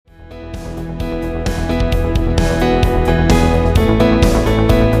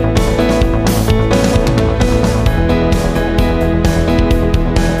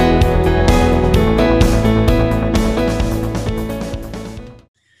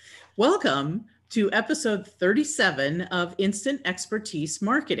Welcome to episode 37 of Instant Expertise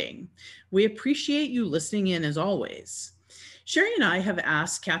Marketing. We appreciate you listening in as always. Sherry and I have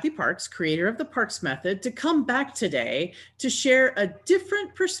asked Kathy Parks, creator of the Parks Method, to come back today to share a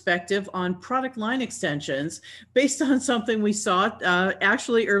different perspective on product line extensions based on something we saw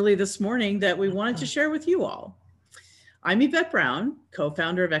actually early this morning that we wanted to share with you all. I'm Yvette Brown,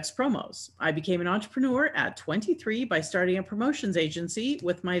 co-founder of X Promos. I became an entrepreneur at 23 by starting a promotions agency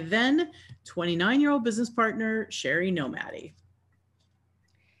with my then 29-year-old business partner, Sherry Nomadi.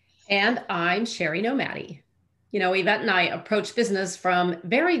 And I'm Sherry Nomadi. Yvette and I approach business from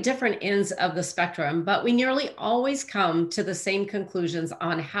very different ends of the spectrum, but we nearly always come to the same conclusions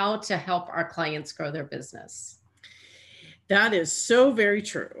on how to help our clients grow their business. That is so very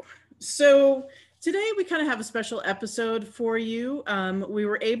true. So today we kind of have a special episode for you. We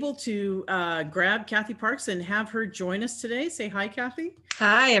were able to grab Kathy Parks and have her join us today. Say hi, Kathy.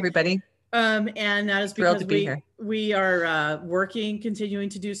 Hi, everybody. And that is because we are continuing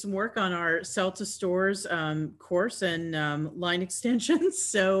to do some work on our Sell to Stores course and line extensions.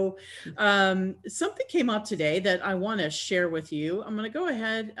 So something came up today that I want to share with you. I'm going to go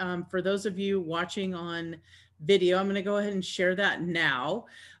ahead, for those of you watching on video, I'm going to go ahead and share that now.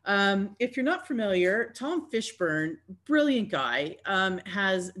 If you're not familiar, Tom Fishburne, brilliant guy,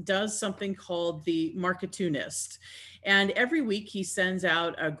 does something called the Marketunist. And every week he sends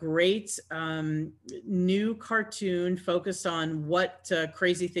out a great new cartoon focused on what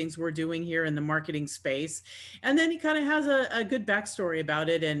crazy things we're doing here in the marketing space. And then he kind of has a good backstory about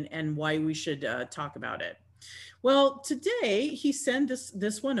it and why we should talk about it. Well, today he sent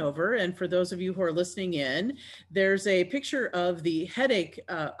this one over, and for those of you who are listening in, there's a picture of the headache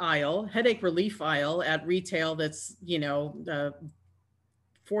relief aisle at retail that's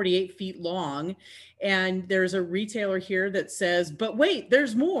 48 feet long. And there's a retailer here that says, but wait,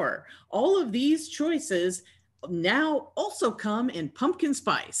 there's more. All of these choices now also come in pumpkin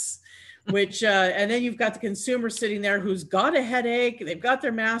spice. Which, and then you've got the consumer sitting there who's got a headache, they've got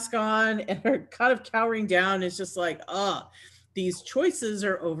their mask on and are kind of cowering down. It's just like, these choices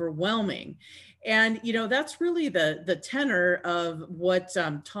are overwhelming. And, that's really the tenor of what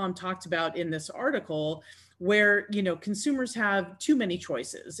Tom talked about in this article, where, consumers have too many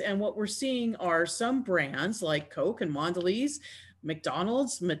choices. And what we're seeing are some brands like Coke and Mondelez,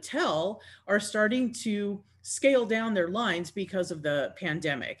 McDonald's, Mattel are starting to scale down their lines because of the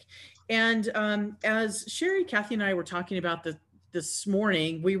pandemic. And as Sherry, Kathy, and I were talking about this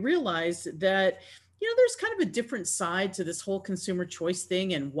morning, we realized that, there's kind of a different side to this whole consumer choice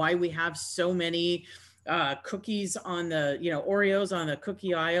thing and why we have so many cookies on the, Oreos on the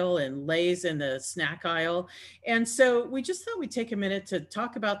cookie aisle and Lay's in the snack aisle. And so we just thought we'd take a minute to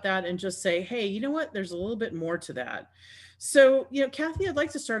talk about that and just say, hey, you know what, there's a little bit more to that. So, Kathy, I'd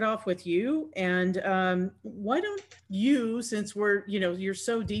like to start off with you. And why don't you, since you're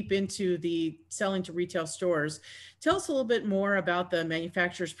so deep into the selling to retail stores, tell us a little bit more about the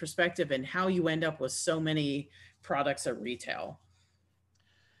manufacturer's perspective and how you end up with so many products at retail.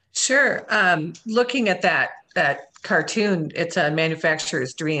 Sure. Looking at that cartoon, it's a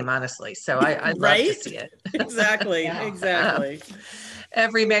manufacturer's dream, honestly. So I'd love to see it. Exactly. Yeah. Exactly.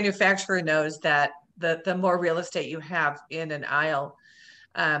 Every manufacturer knows that the more real estate you have in an aisle,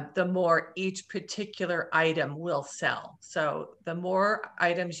 the more each particular item will sell. So the more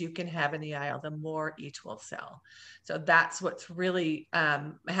items you can have in the aisle, the more each will sell. So that's what's really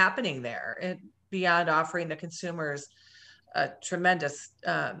happening there. And beyond offering the consumers a tremendous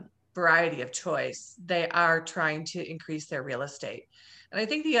variety of choice, they are trying to increase their real estate. And I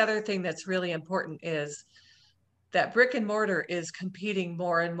think the other thing that's really important is that brick and mortar is competing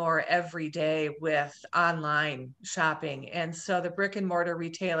more and more every day with online shopping. And so the brick and mortar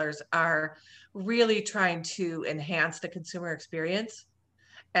retailers are really trying to enhance the consumer experience.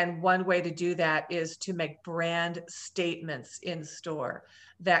 And one way to do that is to make brand statements in store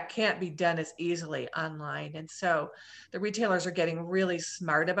that can't be done as easily online. And so the retailers are getting really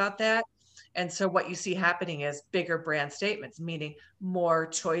smart about that. And so what you see happening is bigger brand statements, meaning more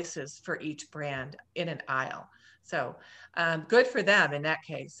choices for each brand in an aisle. So good for them in that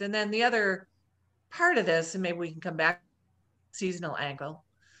case. And then the other part of this, and maybe we can come back, seasonal angle.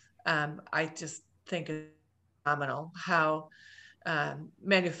 I just think it's phenomenal how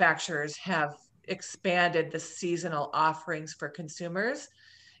manufacturers have expanded the seasonal offerings for consumers.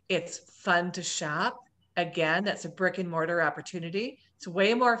 It's fun to shop. Again, that's a brick and mortar opportunity. It's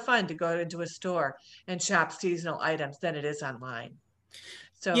way more fun to go into a store and shop seasonal items than it is online.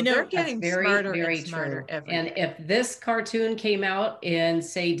 So they're getting smarter and smarter every day. And if this cartoon came out in,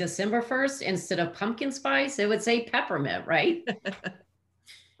 say, December 1st, instead of pumpkin spice, it would say peppermint, right?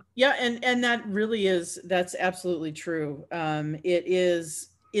 Yeah, and that really is, that's absolutely true.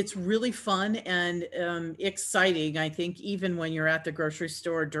 It's really fun and exciting. I think even when you're at the grocery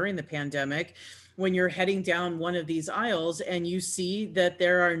store during the pandemic, when you're heading down one of these aisles and you see that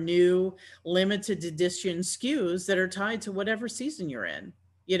there are new limited edition SKUs that are tied to whatever season you're in.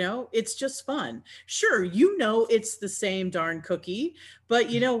 You know, it's just fun. Sure, you know it's the same darn cookie, but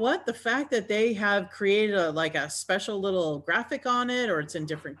you know what? The fact that they have created like a special little graphic on it, or it's in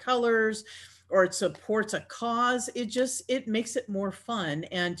different colors, or it supports a cause, it makes it more fun.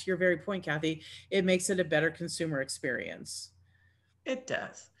 And to your very point, Kathy, it makes it a better consumer experience. It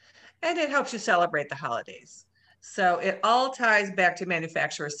does. And it helps you celebrate the holidays. So it all ties back to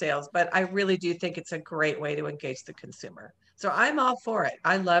manufacturer sales, but I really do think it's a great way to engage the consumer. So I'm all for it.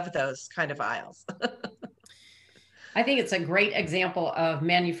 I love those kind of aisles. I think it's a great example of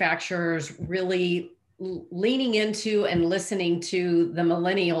manufacturers really leaning into and listening to the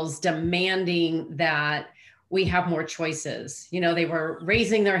millennials demanding that we have more choices. You know, they were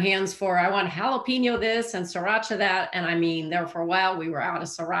raising their hands for, I want jalapeno this and sriracha that. And I mean, there for a while, we were out of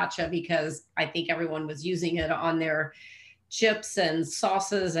sriracha because I think everyone was using it on their chips and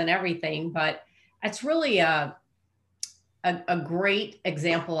sauces and everything. But it's really a great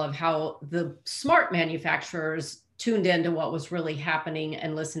example of how the smart manufacturers tuned into what was really happening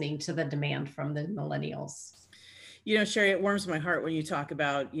and listening to the demand from the millennials. You know, Sherry, it warms my heart when you talk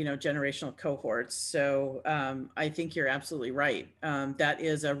about, generational cohorts. So I think you're absolutely right. That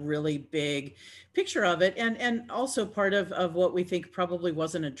is a really big picture of it. And also part of what we think probably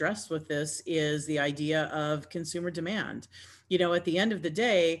wasn't addressed with this is the idea of consumer demand. You know, at the end of the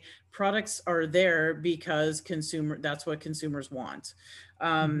day, products are there because that's what consumers want.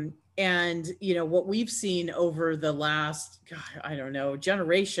 And, what we've seen over the last, God, I don't know,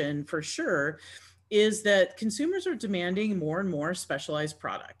 generation for sure, is that consumers are demanding more and more specialized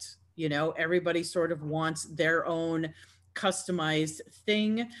product. You know, everybody sort of wants their own customized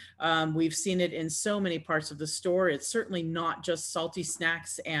thing. We've seen it in so many parts of the store. It's certainly not just salty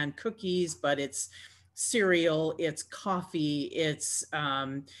snacks and cookies, but it's cereal, it's coffee, it's,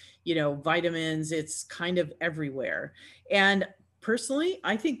 vitamins, it's kind of everywhere. And personally,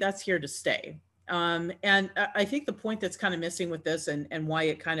 I think that's here to stay. And I think the point that's kind of missing with this, and why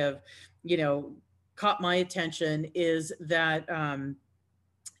it kind of, you know, caught my attention, is that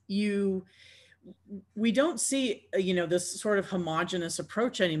we don't see this sort of homogenous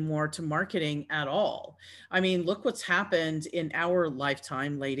approach anymore to marketing at all. I mean, look what's happened in our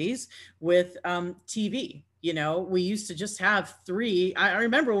lifetime, ladies, with TV. You know, we used to just have three. I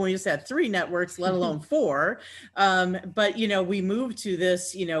remember when we used to have three networks, let alone four. But, we moved to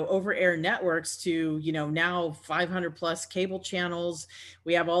this, over air networks to, now 500 plus cable channels.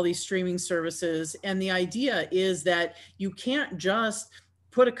 We have all these streaming services. And the idea is that you can't just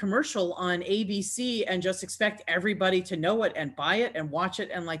put a commercial on ABC and just expect everybody to know it and buy it and watch it.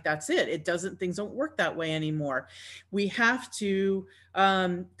 And like, that's it. Things don't work that way anymore. We have to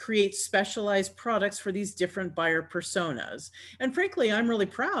create specialized products for these different buyer personas. And frankly, I'm really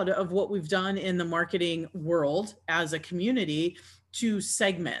proud of what we've done in the marketing world as a community to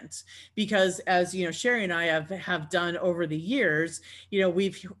segment, because as Sherry and I have done over the years,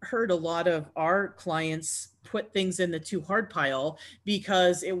 we've heard a lot of our clients put things in the too hard pile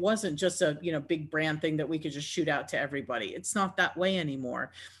because it wasn't just a big brand thing that we could just shoot out to everybody. It's not that way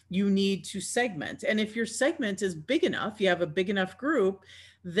anymore. You need to segment, and if your segment is big enough, you have a big enough group,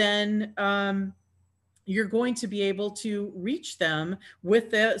 then you're going to be able to reach them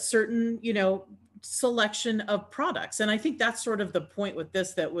with a certain selection of products. And I think that's sort of the point with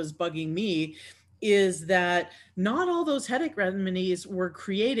this that was bugging me, is that not all those headache remedies were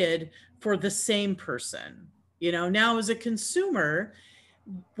created for the same person. Now as a consumer,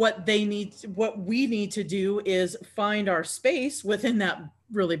 what we need to do is find our space within that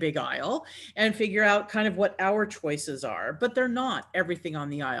really big aisle and figure out kind of what our choices are, but they're not everything on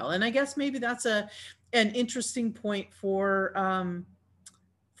the aisle. And I guess maybe that's an interesting point for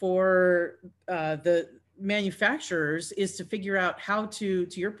the manufacturers, is to figure out how to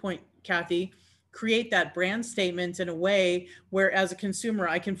your point, Kathy, create that brand statement in a way where as a consumer,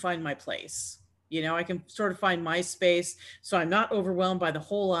 I can find my place. I can sort of find my space. So I'm not overwhelmed by the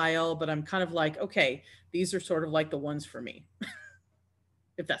whole aisle, but I'm kind of like, okay, these are sort of like the ones for me.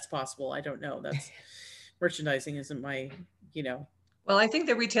 If that's possible. I don't know. That's merchandising isn't my, Well, I think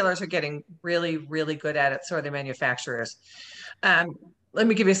the retailers are getting really, really good at it. So are the manufacturers. Let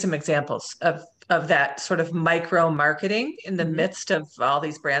me give you some examples of that sort of micro marketing in the midst of all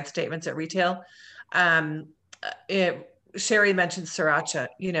these brand statements at retail. Sherry mentioned sriracha.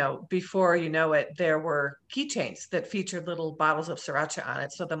 Before you know it, there were keychains that featured little bottles of sriracha on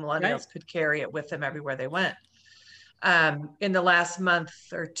it, so the millennials could carry it with them everywhere they went. In the last month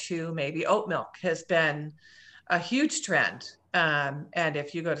or two, maybe oat milk has been a huge trend. And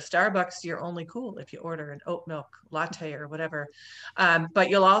if you go to Starbucks, you're only cool if you order an oat milk latte or whatever. But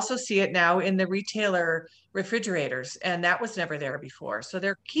you'll also see it now in the retailer refrigerators, and that was never there before. So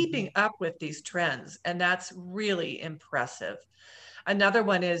they're keeping up with these trends, and that's really impressive. Another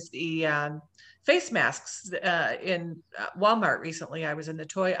one is the face masks in Walmart recently. I was in the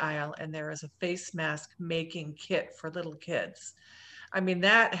toy aisle, and there is a face mask making kit for little kids. I mean,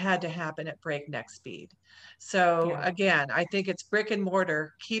 that had to happen at breakneck speed. So again, I think it's brick and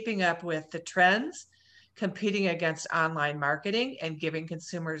mortar keeping up with the trends, competing against online marketing, and giving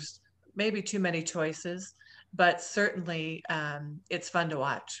consumers maybe too many choices, but certainly it's fun to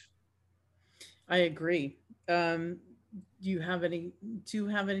watch. I agree. Do you have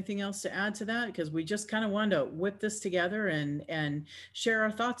anything else to add to that? Because we just kind of wanted to whip this together and share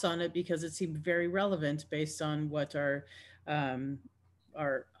our thoughts on it, because it seemed very relevant based on what our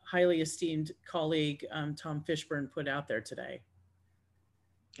highly esteemed colleague Tom Fishburne put out there today.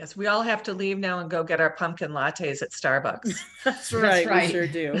 Yes, we all have to leave now and go get our pumpkin lattes at Starbucks. That's right. We sure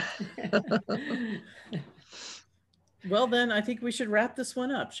do. Well, then I think we should wrap this one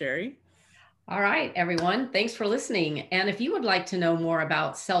up, Sherry. All right, everyone. Thanks for listening. And if you would like to know more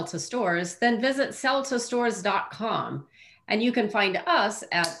about Sell to Stores, then visit selltostores.com. And you can find us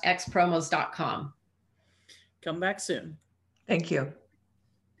at xpromos.com. Come back soon. Thank you.